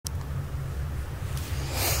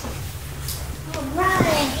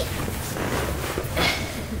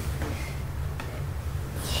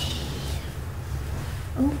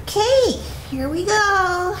here we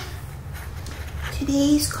go.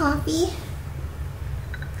 Today's coffee.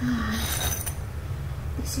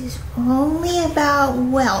 This is only about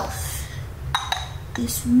wealth,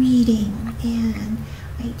 this reading, and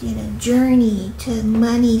I did a journey to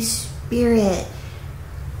money spirit,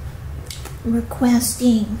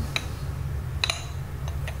 requesting.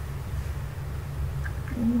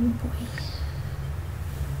 Oh boy.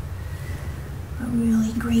 A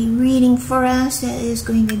really great reading for us that is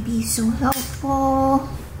going to be so helpful.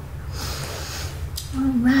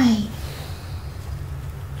 All right.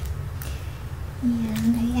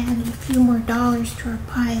 And I added a few more dollars to our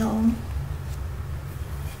pile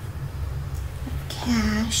of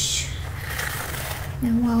cash. Now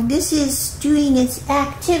while this is doing its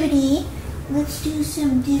activity, let's do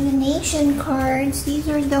some divination cards. These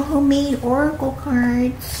are the homemade oracle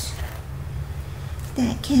cards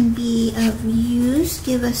that can be of use,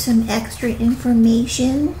 give us some extra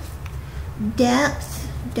information, depth,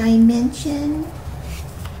 dimension,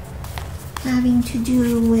 having to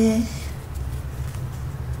do with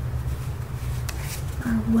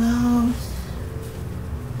our wealth,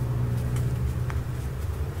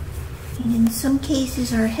 and in some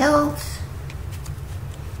cases our health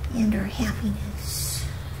and our happiness.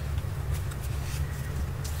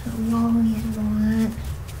 So we always want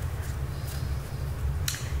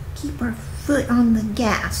keep our foot on the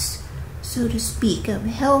gas, so to speak, of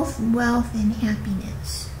health, wealth, and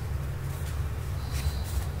happiness.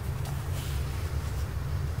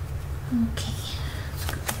 Okay, let's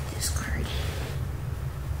go with this card.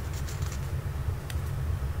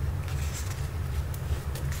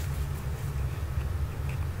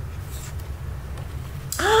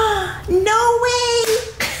 No way!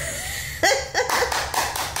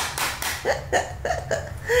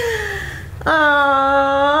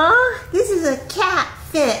 This is a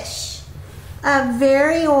catfish. A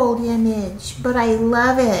very old image, but I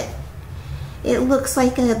love it. It looks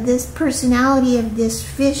like this personality of this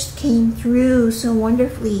fish came through so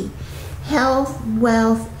wonderfully. Health,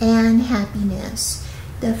 wealth, and happiness.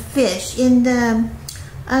 The fish in the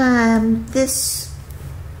this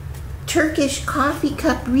Turkish coffee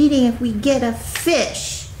cup reading, if we get a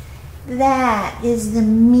fish, that is the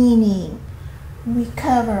meaning. We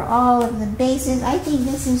cover all of the bases. I think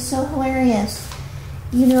this is so hilarious.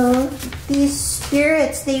 You know, these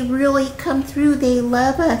spirits, they really come through. They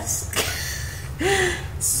love us.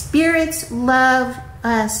 Spirits love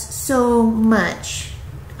us so much.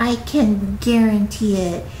 I can guarantee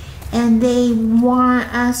it. And they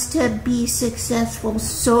want us to be successful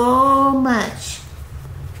so much.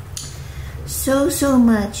 So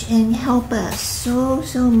much, and help us so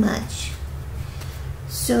much.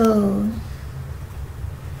 So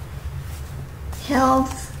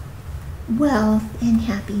health, wealth, and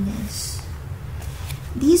happiness.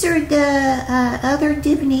 These are the other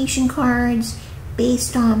divination cards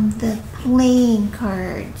based on the playing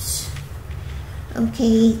cards.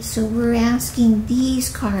 Okay, so we're asking these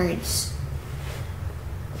cards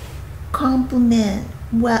complement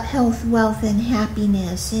health, wealth, and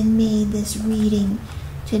happiness, and may this reading,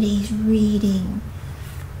 today's reading,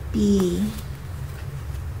 be,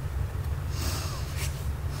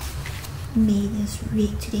 may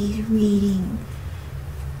today's reading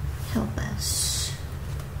help us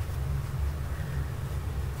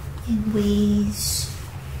in ways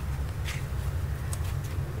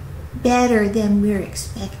better than we're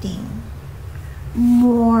expecting,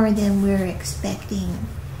 more than we're expecting,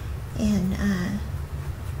 and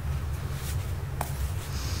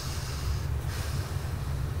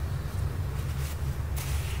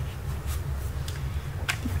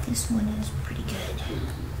this one is pretty good.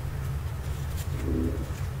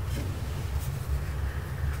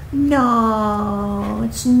 No,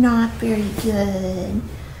 it's not very good.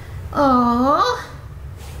 Oh,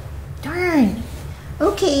 darn.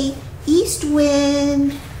 Okay, east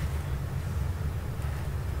wind.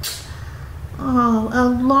 Oh, a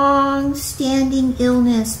long-standing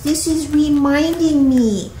illness. This is reminding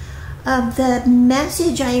me of the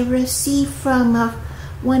message I received from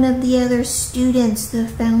one of the other students, the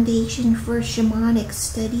Foundation for Shamanic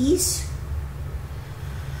Studies.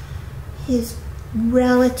 His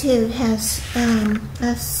relative has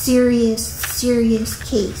a serious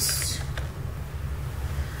case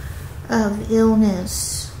of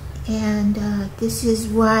illness, and this is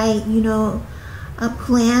why, you know, a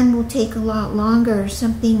plan will take a lot longer.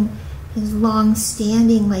 Something is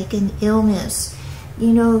long-standing, like an illness.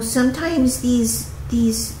 You know, sometimes these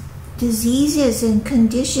diseases and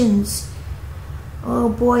conditions, oh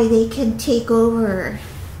boy, they can take over.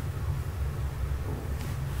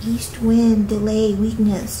 East wind, delay,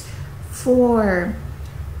 weakness. 4,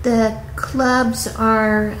 The clubs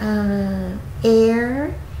are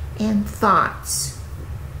air and thoughts.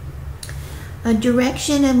 A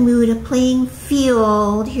direction, a mood, a playing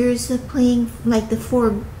field. Here's the playing, like the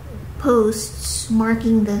 4 posts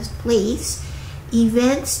marking the place.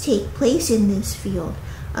 Events take place in this field.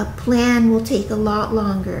 A plan will take a lot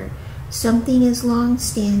longer. Something is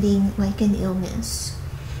long-standing, like an illness.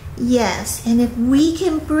 Yes, and if we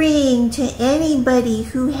can bring to anybody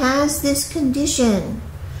who has this condition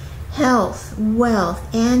health, wealth,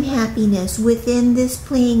 and happiness within this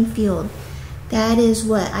playing field, that is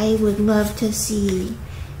what I would love to see.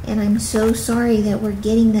 And I'm so sorry that we're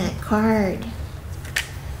getting that card.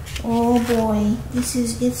 Oh boy,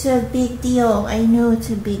 it's a big deal. I know it's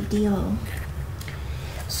a big deal.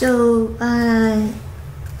 So,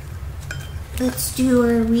 let's do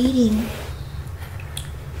our reading.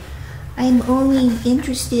 I'm only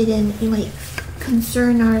interested in, like,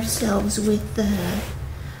 concern ourselves with the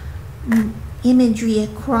imagery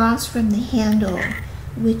across from the handle,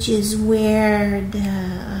 which is where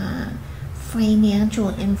the financial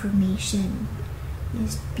information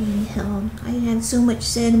is being held. I had so much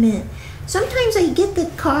sediment. Sometimes I get the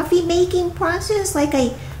coffee making process, like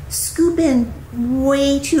I scoop in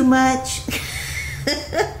way too much.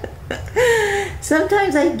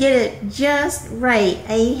 Sometimes I get it just right.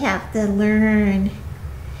 I have to learn.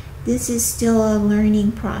 This is still a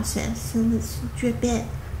learning process. So let's drip it.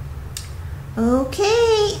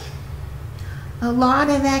 Okay. A lot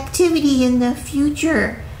of activity in the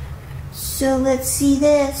future. So let's see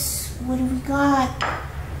this. What do we got?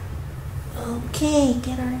 Okay,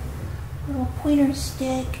 get our little pointer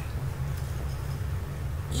stick.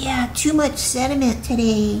 Yeah, too much sediment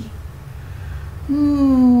today. You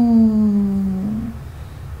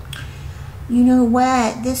know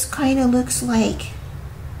what? This kind of looks like...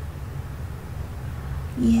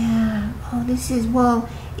 Yeah. Oh, this is... Well,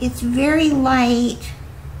 it's very light.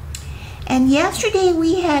 And yesterday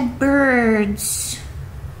we had birds.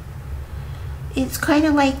 It's kind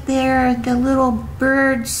of like they're the little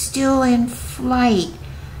birds still in flight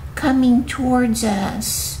coming towards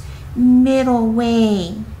us. Middle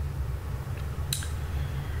way.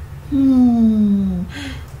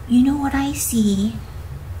 You know what I see?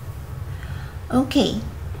 Okay.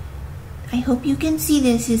 I hope you can see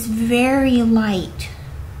this. It's very light.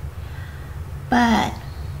 But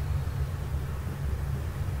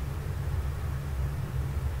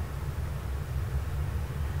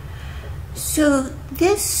so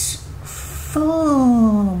this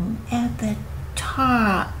foam at the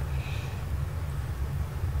top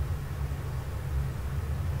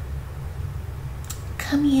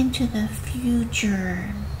coming into the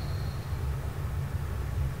future.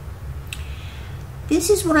 This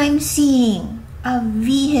is what I'm seeing. A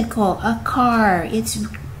vehicle, a car. It's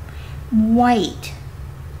white.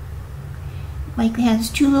 Like it has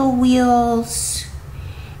 2 little wheels.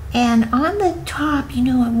 And on the top, you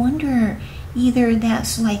know, I wonder, either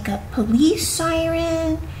that's like a police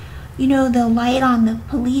siren, you know, the light on the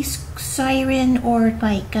police siren, or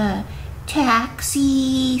like a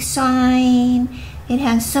taxi sign. It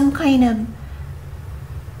has some kind of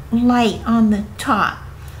light on the top.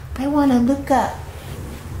 I want to look up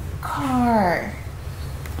car.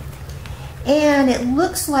 And it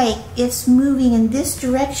looks like it's moving in this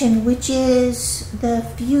direction, which is the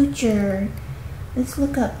future. Let's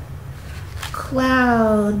look up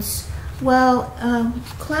clouds. Well,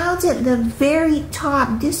 clouds at the very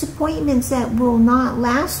top, disappointments that will not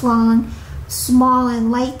last long. Small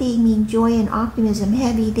and light, they mean joy and optimism.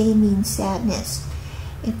 Heavy, they mean sadness.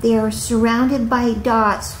 If they are surrounded by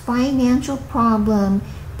dots, financial problem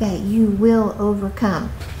that you will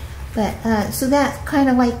overcome. But so that's kind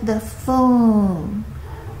of like the foam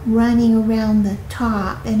running around the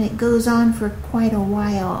top, and it goes on for quite a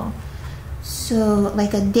while. So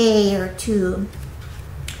like a day or two.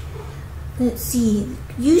 Let's see.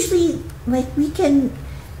 Usually, like you can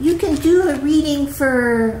do a reading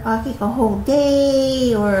for like a whole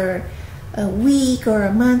day or a week or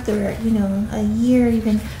a month or, you know, a year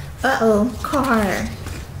even. Uh-oh, car.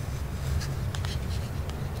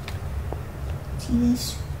 See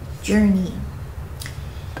this? Journey.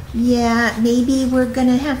 Yeah, maybe we're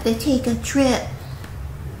gonna have to take a trip.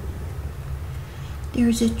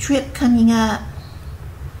 There's a trip coming up.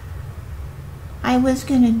 I was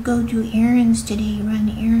gonna go do errands today, run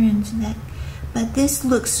errands, but this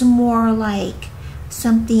looks more like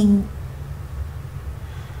something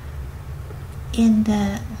in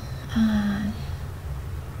the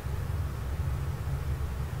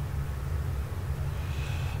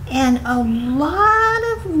and a lot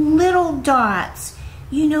of little dots.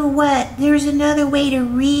 you know what? There's another way to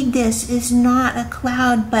read this. It's not a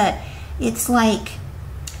cloud, but it's like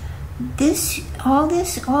this, all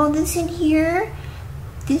this in here.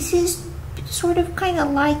 This is sort of kind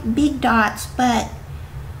of like big dots, but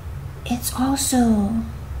it's also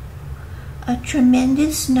a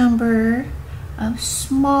tremendous number of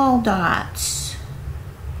small dots.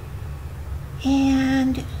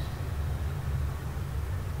 And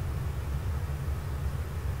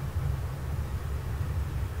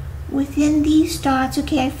within these dots,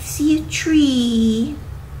 okay, I see a tree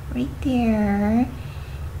right there.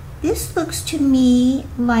 This looks to me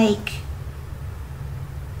like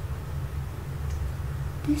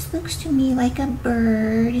a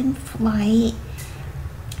bird in flight.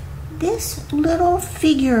 This little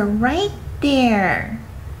figure right there,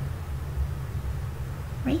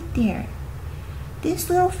 this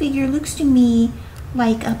little figure looks to me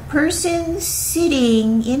like a person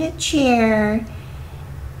sitting in a chair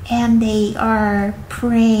and they are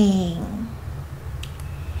praying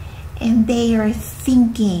and they are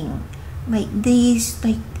thinking, like these,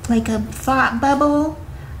 like a thought bubble,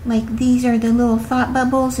 like these are the little thought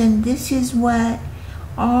bubbles, and this is what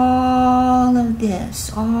all of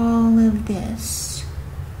this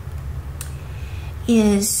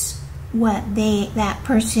is what that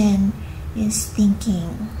person is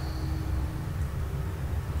thinking.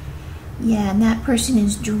 Yeah, and that person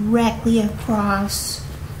is directly across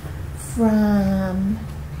from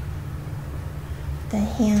the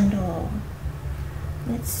handle.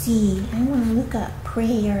 Let's see, I want to look up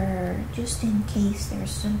prayer just in case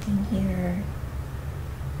there's something here.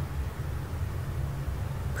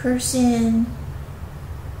 Person.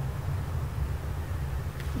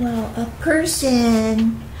 Well, a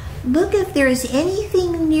person, look if there's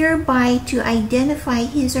anything nearby to identify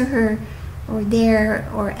his or her or their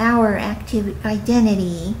or our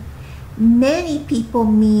identity. Many people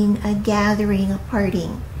mean a gathering, a party.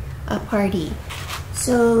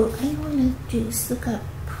 So I want to just look up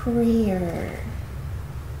prayer.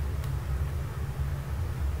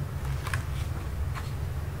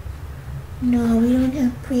 No, we don't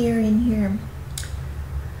have prayer in here.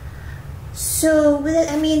 So,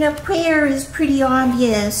 I mean, a prayer is pretty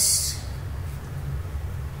obvious.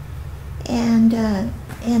 And a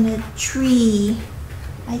tree,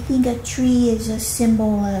 I think a tree is a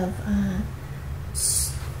symbol of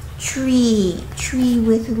tree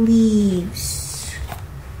with leaves.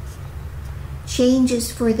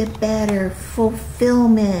 Changes for the better,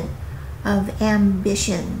 fulfillment of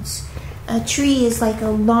ambitions. A tree is like a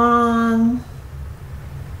long,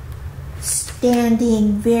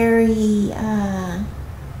 standing, very,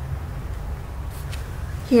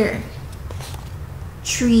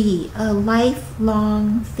 tree, a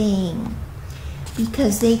lifelong thing.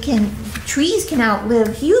 Because trees can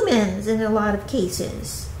outlive humans in a lot of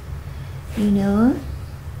cases, you know?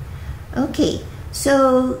 Okay,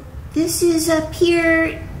 so this is up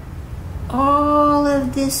here, all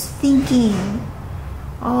of this thinking,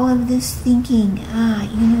 you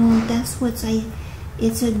know, that's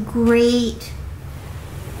it's a great,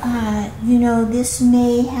 you know, this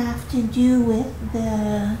may have to do with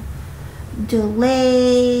the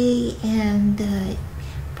delay and the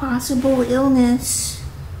possible illness.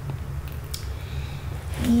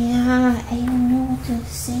 Yeah, I don't know what to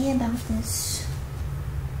say about this.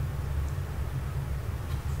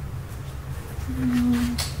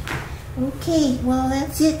 Okay, well,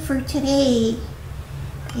 that's it for today.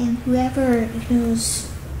 And whoever knows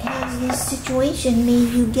has this situation, may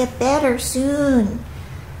you get better soon.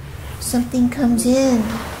 Something comes in.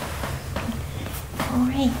 All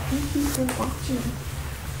right, thank you for watching.